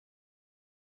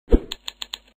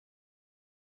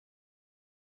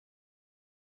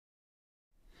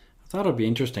Thought it'd be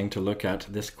interesting to look at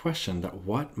this question that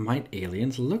what might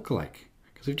aliens look like?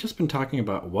 Because we've just been talking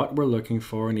about what we're looking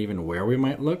for and even where we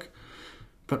might look.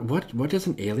 But what does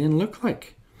an alien look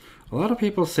like? A lot of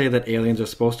people say that aliens are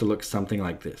supposed to look something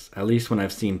like this. At least when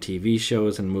I've seen TV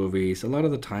shows and movies, a lot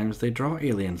of the times they draw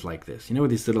aliens like this. You know,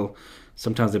 these little,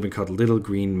 sometimes they've been called little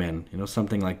green men, you know,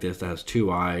 something like this that has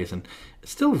two eyes and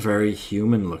it's still very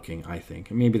human looking, I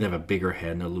think. Maybe they have a bigger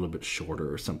head and a little bit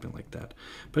shorter or something like that.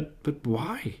 But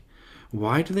why?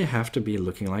 Why do they have to be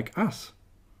looking like us?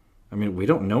 I mean, we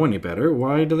don't know any better.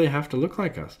 Why do they have to look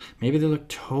like us? Maybe they look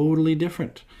totally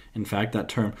different. In fact, that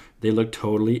term, they look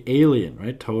totally alien,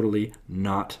 right? Totally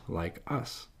not like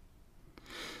us.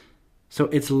 So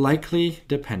it's likely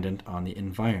dependent on the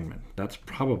environment. That's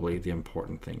probably the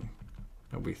important thing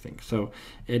that we think. So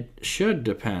it should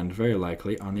depend very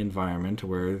likely on the environment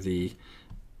where the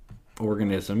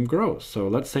organism grows. So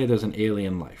let's say there's an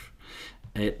alien life.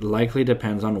 It likely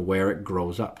depends on where it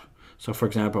grows up. So for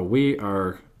example, we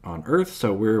are on Earth,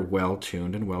 so we're well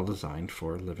tuned and well designed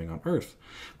for living on Earth.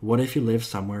 What if you live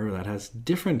somewhere that has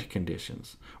different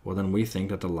conditions? Well, then we think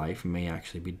that the life may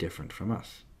actually be different from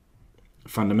us,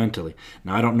 fundamentally.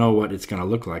 Now, I don't know what it's going to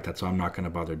look like, that's why I'm not going to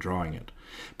bother drawing it.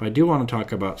 But I do want to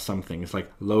talk about some things like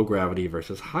low gravity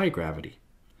versus high gravity.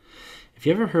 If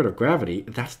you ever heard of gravity,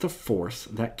 that's the force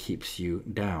that keeps you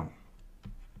down.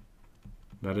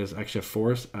 That is actually a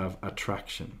force of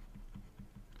attraction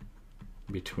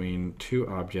between two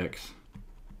objects,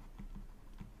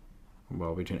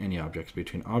 well, between any objects,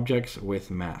 between objects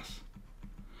with mass.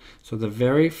 So the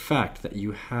very fact that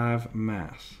you have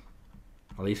mass,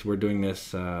 at least we're doing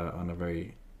this on a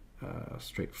very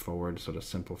straightforward sort of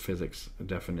simple physics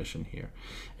definition here.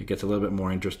 It gets a little bit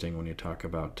more interesting when you talk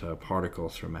about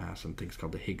particles for mass and things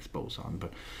called the Higgs boson,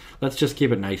 but let's just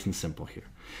keep it nice and simple here.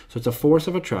 So it's a force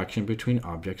of attraction between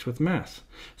objects with mass.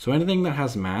 So anything that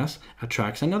has mass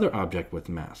attracts another object with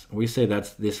mass. We say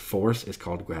that this force is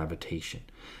called gravitation.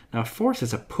 Now force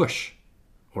is a push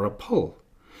or a pull.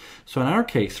 So in our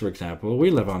case, for example, we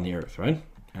live on the Earth, right?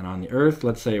 And on the Earth,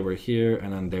 let's say we're here,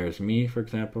 and then there's me, for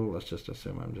example. Let's just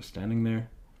assume I'm just standing there.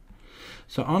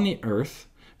 So on the Earth,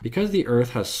 because the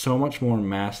Earth has so much more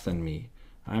mass than me,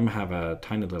 I have a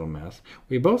tiny little mass,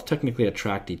 we both technically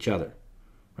attract each other.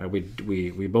 Right?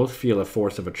 We both feel a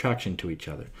force of attraction to each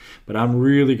other. But I'm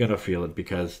really going to feel it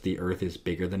because the Earth is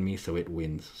bigger than me, so it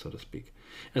wins, so to speak.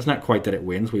 It's not quite that it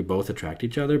wins. We both attract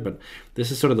each other, but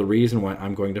this is sort of the reason why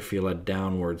I'm going to feel a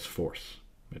downwards force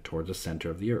towards the center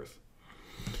of the Earth.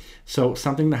 So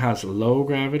something that has low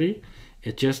gravity,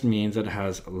 it just means that it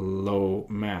has low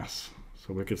mass.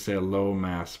 So we could say a low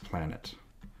mass planet.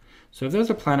 So if there's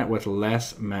a planet with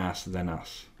less mass than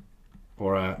us,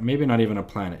 or maybe not even a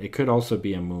planet, it could also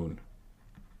be a moon.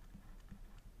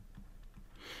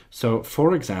 So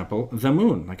for example, the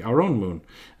moon, like our own moon,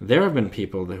 there have been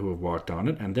people who have walked on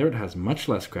it, and there it has much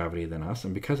less gravity than us,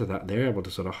 and because of that, they're able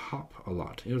to sort of hop a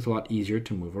lot. It was a lot easier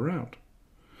to move around.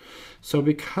 So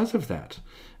because of that,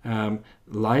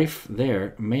 life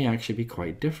there may actually be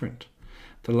quite different.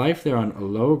 The life there on a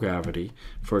low gravity,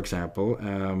 for example,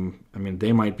 I mean,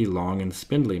 they might be long and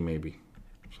spindly maybe.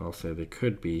 So I'll say they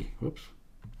could be, whoops,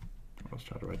 let's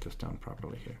try to write this down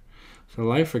properly here. So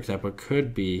life, for example,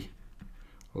 could be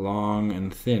long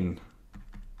and thin.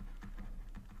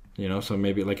 You know, so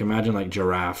maybe like imagine like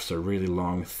giraffes are really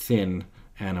long, thin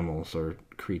animals or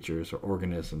creatures or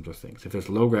organisms or things. If there's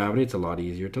low gravity, it's a lot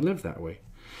easier to live that way.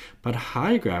 But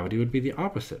high gravity would be the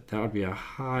opposite. That would be a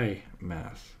high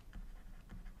mass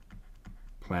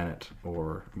planet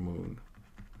or moon,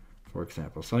 for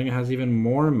example. Something that has even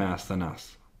more mass than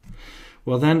us.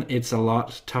 Well, then it's a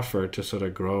lot tougher to sort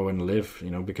of grow and live,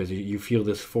 you know, because you feel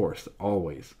this force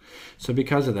always. So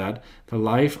because of that, the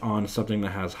life on something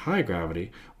that has high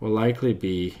gravity will likely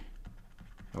be,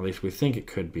 at least we think it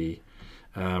could be,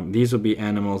 these will be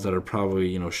animals that are probably,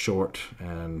 you know, short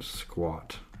and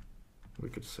squat, we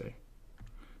could say.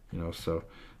 You know, so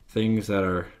things that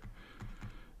are,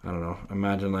 I don't know,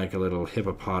 imagine like a little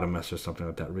hippopotamus or something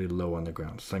like that, really low on the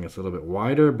ground. Something that's a little bit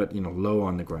wider, but, you know, low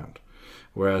on the ground.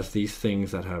 Whereas these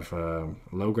things that have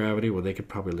low gravity, well, they could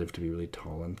probably live to be really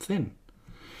tall and thin.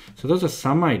 So those are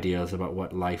some ideas about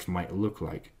what life might look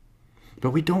like.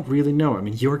 But we don't really know. I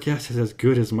mean, your guess is as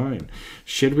good as mine.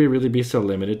 Should we really be so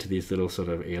limited to these little sort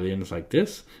of aliens like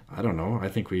this? I don't know.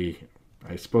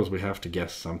 I suppose we have to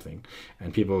guess something.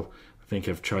 And people, I think,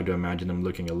 have tried to imagine them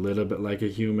looking a little bit like a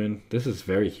human. This is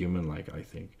very human-like, I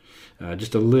think.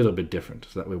 Just a little bit different,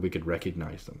 so that way we could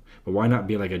recognize them. But why not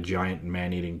be like a giant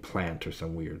man-eating plant or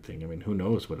some weird thing? I mean, who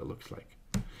knows what it looks like?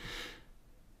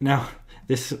 Now,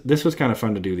 This was kind of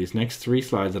fun to do. These next 3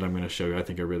 slides that I'm going to show you, I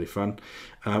think are really fun.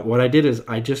 What I did is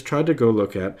I just tried to go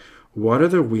look at what are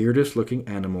the weirdest looking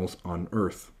animals on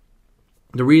Earth.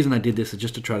 The reason I did this is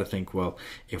just to try to think, well,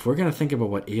 if we're going to think about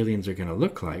what aliens are going to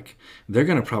look like, they're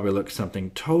going to probably look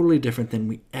something totally different than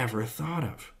we ever thought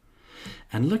of.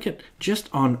 And look at, just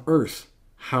on Earth,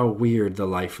 how weird the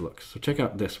life looks. So check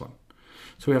out this one.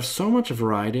 So we have so much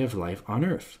variety of life on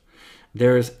Earth.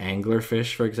 There's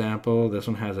anglerfish, for example. This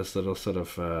one has this little sort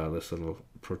of, this little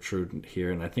protrude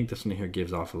here, and I think this one here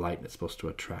gives off light and it's supposed to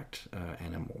attract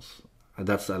animals.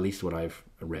 That's at least what I've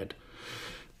read.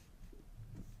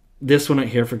 This one right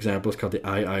here, for example, is called the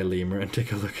eye lemur, and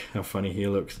take a look how funny he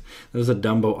looks. There's a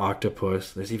Dumbo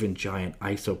octopus. There's even giant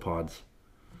isopods.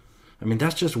 I mean,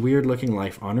 that's just weird looking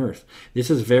life on Earth. This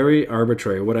is very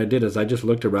arbitrary. What I did is I just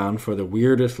looked around for the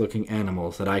weirdest looking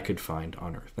animals that I could find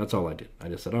on Earth. That's all I did. I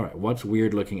just said, all right, what's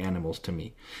weird looking animals to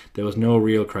me? There was no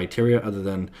real criteria other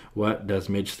than what does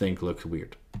Midge think looks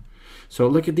weird. So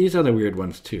look at these other weird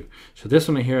ones too. So this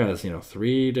one here has,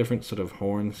 3 different sort of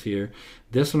horns here.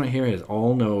 This one right here is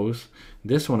all nose.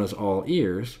 This one is all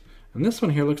ears. And this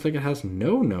one here looks like it has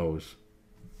no nose.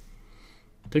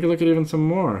 Take a look at even some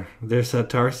more. There's a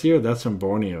tarsier. That's from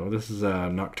Borneo. This is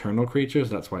nocturnal creatures.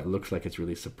 That's why it looks like it's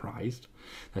really surprised.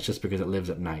 That's just because it lives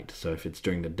at night. So if it's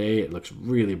during the day, it looks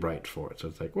really bright for it. So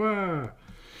it's like, wow.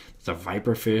 It's a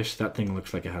viperfish. That thing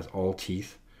looks like it has all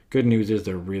teeth. Good news is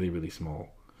they're really, really small.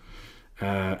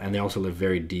 And they also live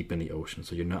very deep in the ocean,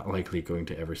 so you're not likely going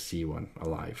to ever see one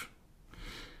alive.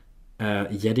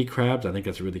 Yeti crabs, I think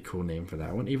that's a really cool name for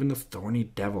that one. Even the thorny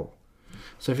devil.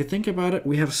 So if you think about it,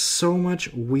 we have so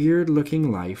much weird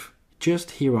looking life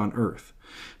just here on Earth.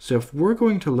 So if we're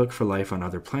going to look for life on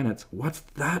other planets, what's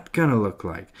that gonna look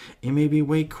like? It may be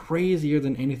way crazier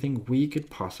than anything we could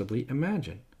possibly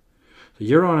imagine. So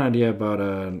your own idea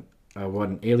about what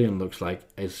an alien looks like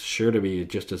is sure to be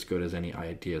just as good as any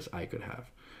ideas I could have.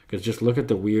 Because just look at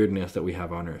the weirdness that we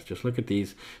have on Earth. Just look at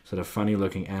these sort of funny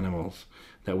looking animals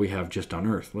that we have just on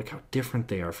Earth. Look how different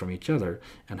they are from each other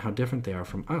and how different they are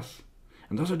from us.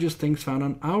 And those are just things found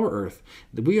on our Earth.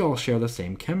 We all share the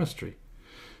same chemistry.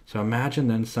 So imagine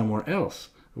then somewhere else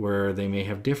where they may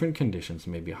have different conditions,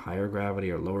 maybe higher gravity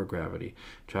or lower gravity.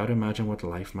 Try to imagine what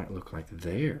life might look like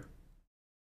there.